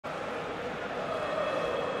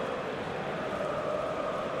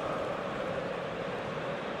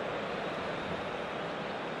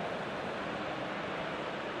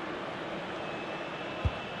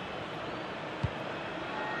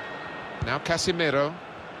Now Casemiro.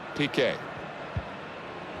 Piqué.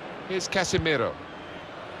 Here's Casemiro.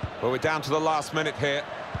 Well, we're down to the last minute here.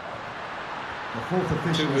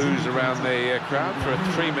 Two oohs around the crowd for a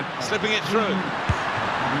 3-minute... Slipping it through. And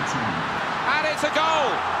it's a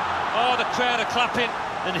goal! Oh, the crowd are clapping,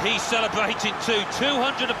 and he's celebrating too.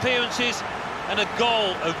 200 appearances and a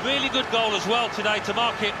goal, a really good goal as well today to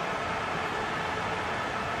mark it.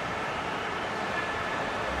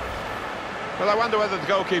 Well, I wonder whether the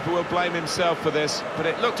goalkeeper will blame himself for this, but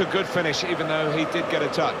it looked a good finish, even though he did get a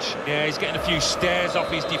touch. Yeah, he's getting a few stares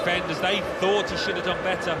off his defenders. They thought he should have done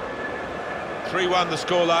better. 3-1 the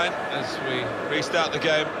scoreline as we restart the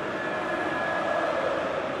game.